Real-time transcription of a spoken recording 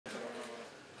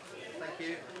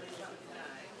you.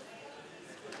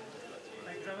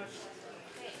 Thank you very much.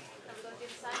 Okay, have we got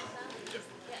good signs now?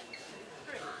 Yeah.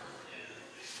 Great.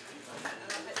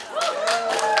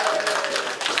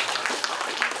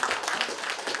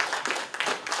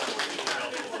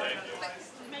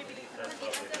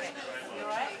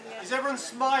 Is everyone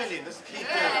smiling? Let's keep it.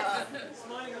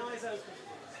 Smiling eyes open.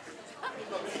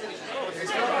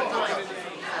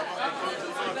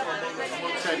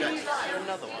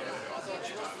 Another one.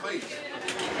 Please.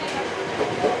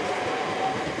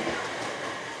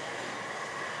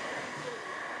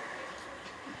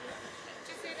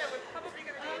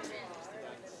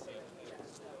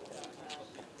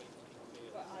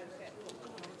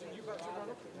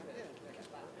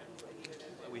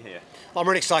 I'm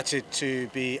really excited to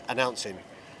be announcing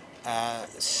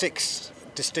 6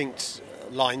 distinct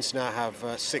lines now have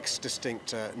 6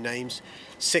 distinct names,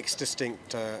 6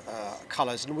 distinct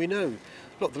colours, and we know,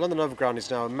 look, the London Overground is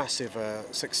now a massive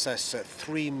success.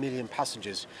 3 million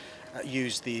passengers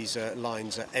use these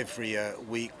lines every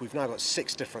week. We've now got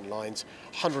 6 different lines,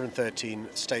 113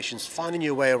 stations. Finding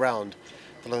your way around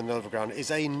the London Overground is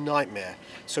a nightmare.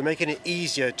 So making it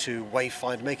easier to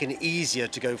wayfind, making it easier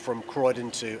to go from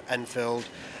Croydon to Enfield.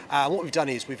 What we've done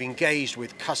is we've engaged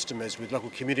with customers, with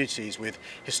local communities, with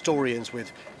historians,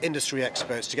 with industry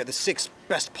experts to get the 6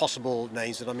 best possible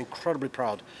names, and I'm incredibly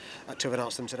proud to have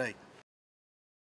announced them today.